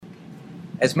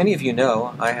As many of you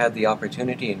know, I had the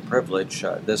opportunity and privilege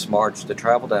this March to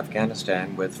travel to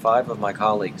Afghanistan with 5 of my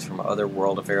colleagues from other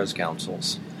World Affairs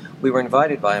Councils. We were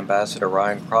invited by Ambassador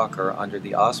Ryan Crocker under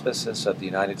the auspices of the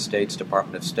United States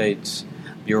Department of State's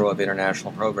Bureau of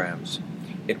International Programs.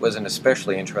 It was an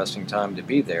especially interesting time to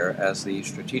be there, as the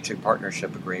Strategic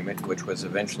Partnership Agreement, which was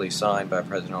eventually signed by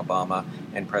President Obama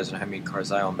and President Hamid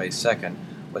Karzai on May 2nd,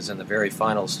 was in the very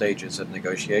final stages of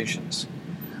negotiations.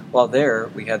 While there,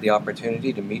 we had the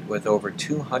opportunity to meet with over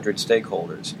 200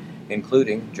 stakeholders,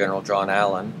 including General John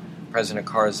Allen, President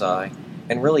Karzai,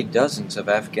 and really dozens of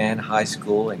Afghan high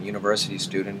school and university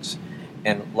students,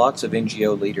 and lots of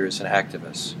NGO leaders and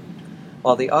activists.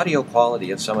 While the audio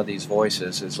quality of some of these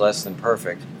voices is less than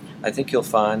perfect, I think you'll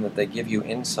find that they give you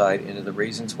insight into the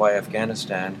reasons why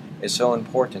Afghanistan is so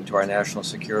important to our national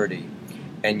security,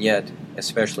 and yet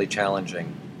especially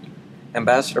challenging.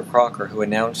 Ambassador Crocker, who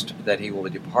announced that he will be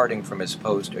departing from his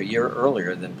post a year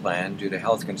earlier than planned due to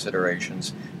health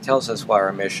considerations, tells us why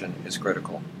our mission is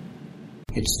critical.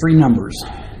 It's 3 numbers,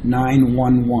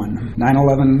 911.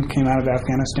 9/11 came out of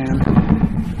Afghanistan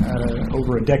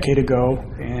over a decade ago,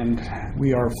 and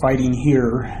we are fighting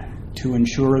here to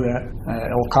ensure that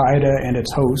Al-Qaeda and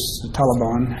its hosts, the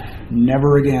Taliban,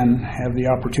 never again have the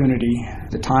opportunity,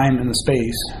 the time and the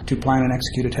space to plan and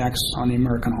execute attacks on the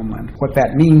American homeland. What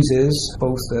that means is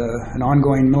both an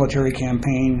ongoing military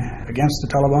campaign against the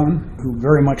Taliban, who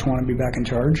very much want to be back in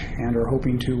charge and are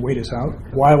hoping to wait us out,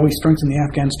 while we strengthen the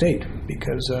Afghan state,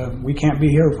 because we can't be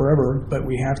here forever, but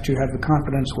we have to have the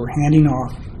confidence we're handing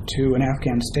off to an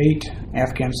Afghan state,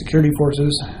 Afghan security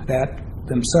forces that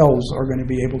themselves are going to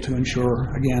be able to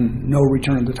ensure, again, no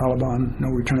return of the Taliban, no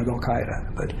return of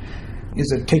Al-Qaeda. But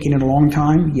is it taking it a long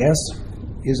time? Yes.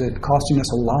 Is it costing us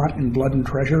a lot in blood and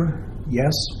treasure?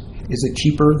 Yes. Is it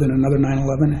cheaper than another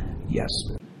 9/11? Yes.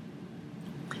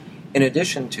 In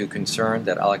addition to concern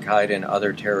that Al-Qaeda and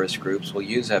other terrorist groups will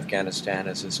use Afghanistan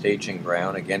as a staging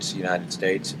ground against the United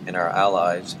States and our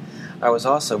allies, I was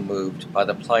also moved by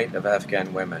the plight of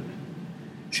Afghan women.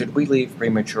 Should we leave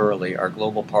prematurely, our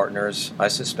global partners, I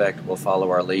suspect, will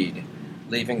follow our lead,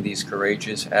 leaving these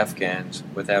courageous Afghans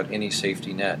without any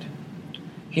safety net.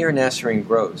 Here, Nasreen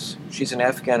Gross. She's an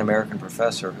Afghan-American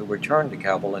professor who returned to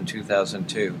Kabul in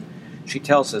 2002. She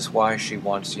tells us why she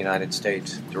wants the United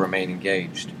States to remain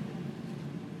engaged.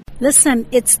 Listen,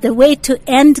 it's the way to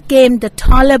endgame the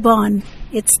Taliban.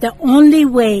 It's the only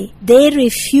way. They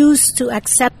refuse to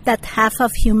accept that half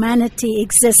of humanity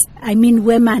exists. I mean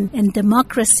women. And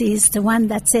democracy is the one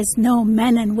that says, no,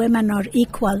 men and women are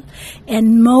equal.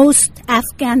 And most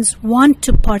Afghans want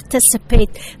to participate,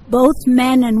 both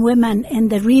men and women, in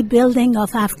the rebuilding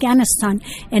of Afghanistan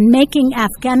and making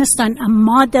Afghanistan a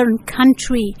modern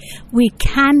country. We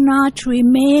cannot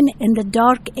remain in the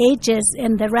dark ages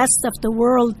and the rest of the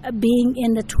world being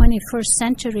in the 21st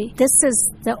century. This is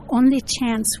the only chance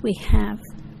we have.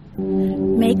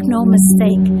 Make no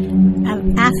mistake,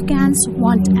 Afghans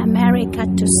want America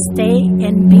to stay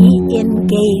and be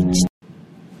engaged.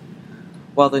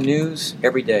 While the news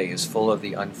every day is full of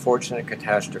the unfortunate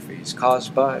catastrophes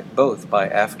caused both by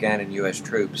Afghan and U.S.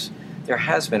 troops, there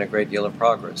has been a great deal of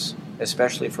progress,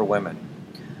 especially for women.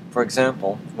 For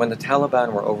example, when the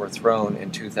Taliban were overthrown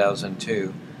in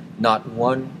 2002, not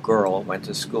one girl went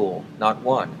to school, not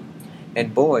one.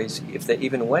 And boys, if they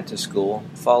even went to school,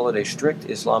 followed a strict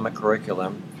Islamic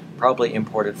curriculum, probably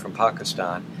imported from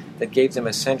Pakistan, that gave them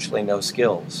essentially no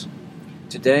skills.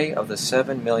 Today, of the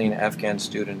 7 million Afghan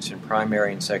students in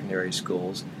primary and secondary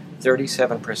schools,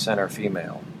 37% are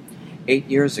female. 8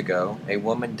 years ago, a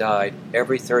woman died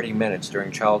every 30 minutes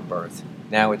during childbirth.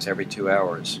 Now it's every 2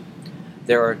 hours.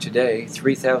 There are today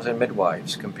 3,000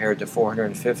 midwives compared to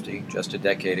 450 just a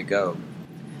decade ago.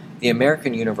 The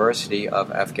American University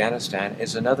of Afghanistan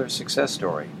is another success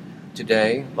story.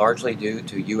 Today, largely due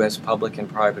to U.S. public and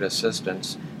private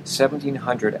assistance,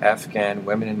 1,700 Afghan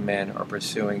women and men are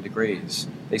pursuing degrees.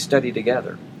 They study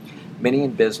together, many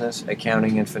in business,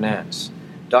 accounting, and finance.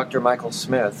 Dr. Michael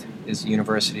Smith is the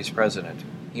university's president.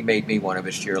 He made me one of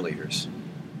his cheerleaders.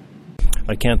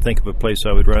 I can't think of a place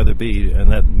I would rather be,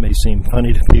 and that may seem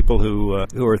funny to people who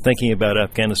are thinking about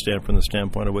Afghanistan from the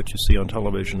standpoint of what you see on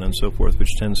television and so forth, which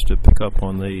tends to pick up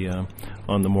on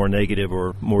the more negative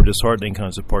or more disheartening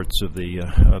kinds of parts of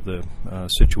the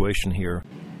situation here.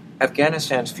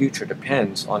 Afghanistan's future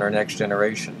depends on our next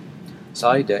generation.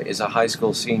 Saida is a high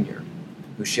school senior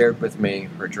who shared with me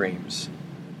her dreams.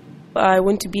 I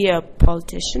want to be a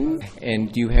politician.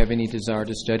 And do you have any desire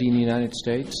to study in the United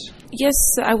States? Yes,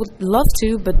 I would love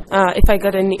to, but if I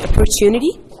got any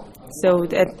opportunity, so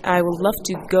that I would love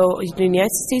to go to the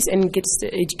United States and get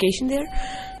the education there.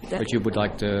 But you would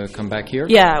like to come back here?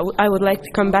 Yeah, I would like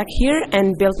to come back here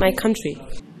and build my country.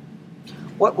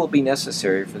 What will be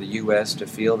necessary for the U.S. to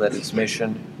feel that its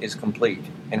mission is complete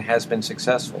and has been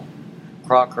successful?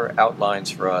 Crocker outlines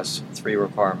for us 3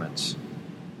 requirements.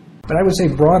 But I would say,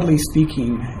 broadly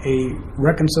speaking, a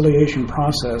reconciliation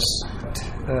process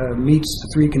meets the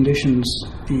 3 conditions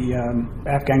the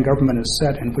Afghan government has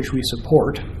set and which we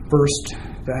support. First,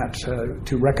 that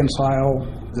to reconcile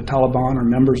the Taliban or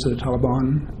members of the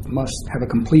Taliban must have a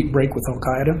complete break with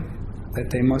al-Qaeda, that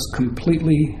they must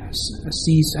completely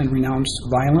cease and renounce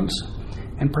violence,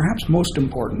 and perhaps most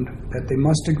important, that they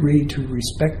must agree to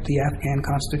respect the Afghan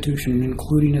constitution,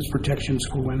 including its protections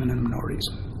for women and minorities.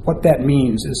 What that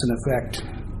means is, in effect,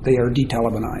 they are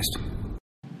de-Talibanized.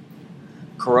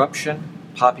 Corruption,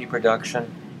 poppy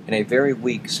production, and a very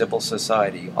weak civil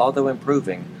society, although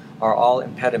improving, are all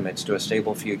impediments to a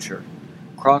stable future.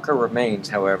 Crocker remains,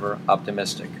 however,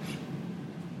 optimistic.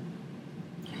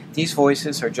 These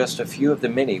voices are just a few of the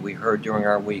many we heard during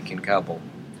our week in Kabul.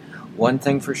 One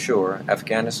thing for sure,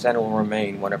 Afghanistan will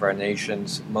remain one of our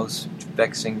nation's most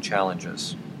vexing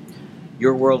challenges.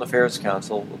 Your World Affairs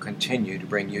Council will continue to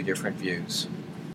bring you different views.